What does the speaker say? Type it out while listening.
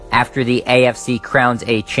After the AFC crowns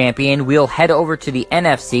a champion, we'll head over to the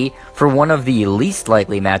NFC for one of the least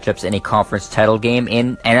likely matchups in a conference title game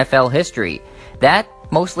in NFL history. That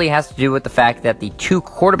mostly has to do with the fact that the two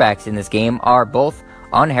quarterbacks in this game are both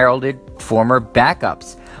unheralded former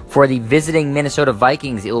backups. For the visiting Minnesota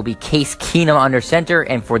Vikings, it will be Case Keenum under center,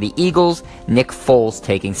 and for the Eagles, Nick Foles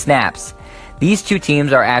taking snaps. These two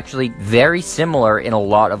teams are actually very similar in a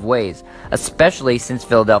lot of ways, especially since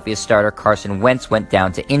Philadelphia starter Carson Wentz went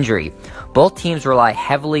down to injury. Both teams rely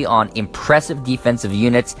heavily on impressive defensive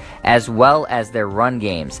units as well as their run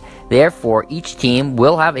games. Therefore, each team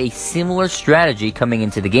will have a similar strategy coming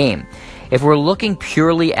into the game. If we're looking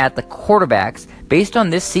purely at the quarterbacks, based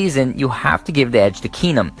on this season, you have to give the edge to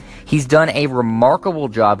Keenum. He's done a remarkable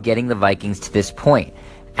job getting the Vikings to this point.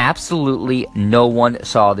 Absolutely no one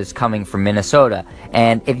saw this coming from Minnesota,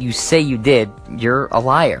 and if you say you did, you're a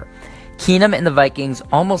liar. Keenum and the Vikings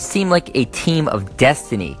almost seem like a team of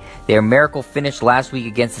destiny. Their miracle finish last week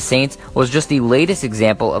against the Saints was just the latest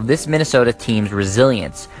example of this Minnesota team's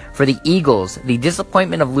resilience. For the Eagles, the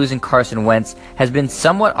disappointment of losing Carson Wentz has been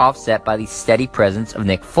somewhat offset by the steady presence of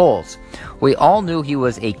Nick Foles. We all knew he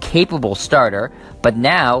was a capable starter, but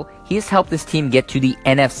now he has helped this team get to the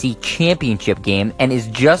NFC Championship game and is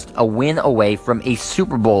just a win away from a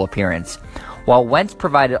Super Bowl appearance. While Wentz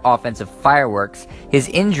provided offensive fireworks, his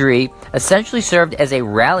injury essentially served as a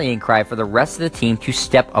rallying cry for the rest of the team to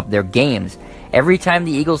step up their games. Every time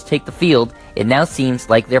the Eagles take the field, it now seems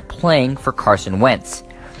like they're playing for Carson Wentz.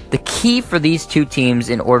 The key for these two teams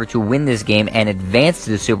in order to win this game and advance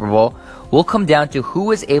to the Super Bowl will come down to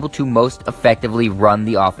who is able to most effectively run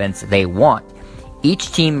the offense they want.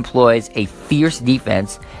 Each team employs a fierce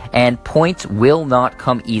defense, and points will not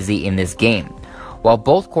come easy in this game. While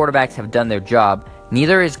both quarterbacks have done their job,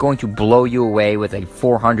 neither is going to blow you away with a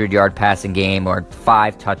 400-yard passing game or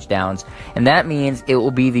 5 touchdowns, and that means it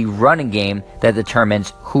will be the running game that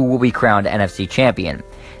determines who will be crowned NFC champion.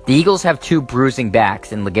 The Eagles have two bruising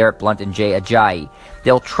backs in LeGarrette Blount and Jay Ajayi.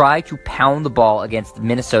 They'll try to pound the ball against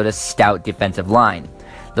Minnesota's stout defensive line.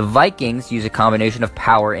 The Vikings use a combination of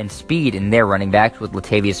power and speed in their running backs with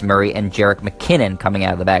Latavius Murray and Jerick McKinnon coming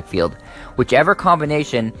out of the backfield. Whichever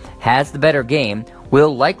combination has the better game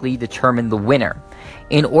will likely determine the winner.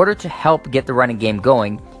 In order to help get the running game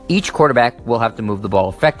going, each quarterback will have to move the ball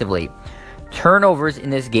effectively. Turnovers in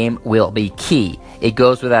this game will be key. It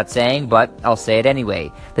goes without saying, but I'll say it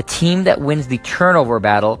anyway. The team that wins the turnover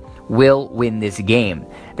battle will win this game.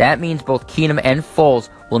 That means both Keenum and Foles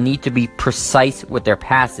will need to be precise with their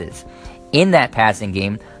passes. In that passing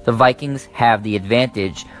game, the Vikings have the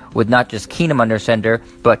advantage with not just Keenum under center,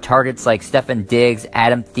 but targets like Stefon Diggs,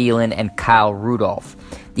 Adam Thielen, and Kyle Rudolph.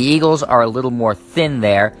 The Eagles are a little more thin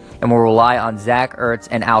there and will rely on Zach Ertz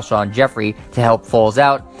and Alshon Jeffrey to help Foles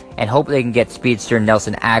out and hope they can get speedster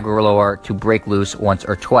Nelson Agholor to break loose once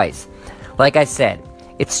or twice. Like I said,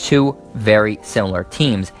 it's two very similar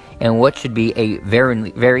teams in what should be a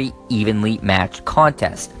very, very evenly matched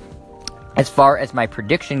contest. As far as my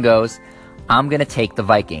prediction goes, I'm going to take the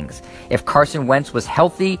Vikings. If Carson Wentz was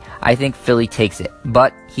healthy, I think Philly takes it.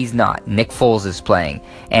 But he's not. Nick Foles is playing.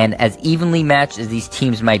 And as evenly matched as these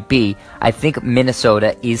teams might be, I think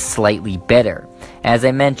Minnesota is slightly better. As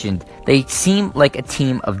I mentioned, they seem like a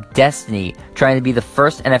team of destiny, trying to be the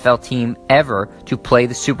first NFL team ever to play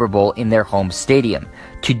the Super Bowl in their home stadium.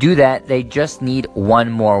 To do that, they just need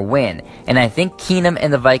one more win, and I think Keenum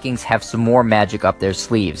and the Vikings have some more magic up their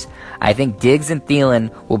sleeves. I think Diggs and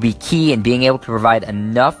Thielen will be key in being able to provide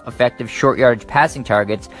enough effective short yardage passing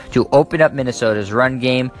targets to open up Minnesota's run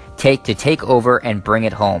game, take over, and bring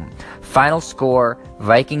it home. Final score,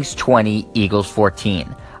 Vikings 20, Eagles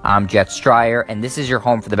 14. I'm Jet Stryer, and this is your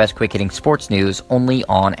home for the best quick-hitting sports news, only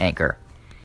on Anchor.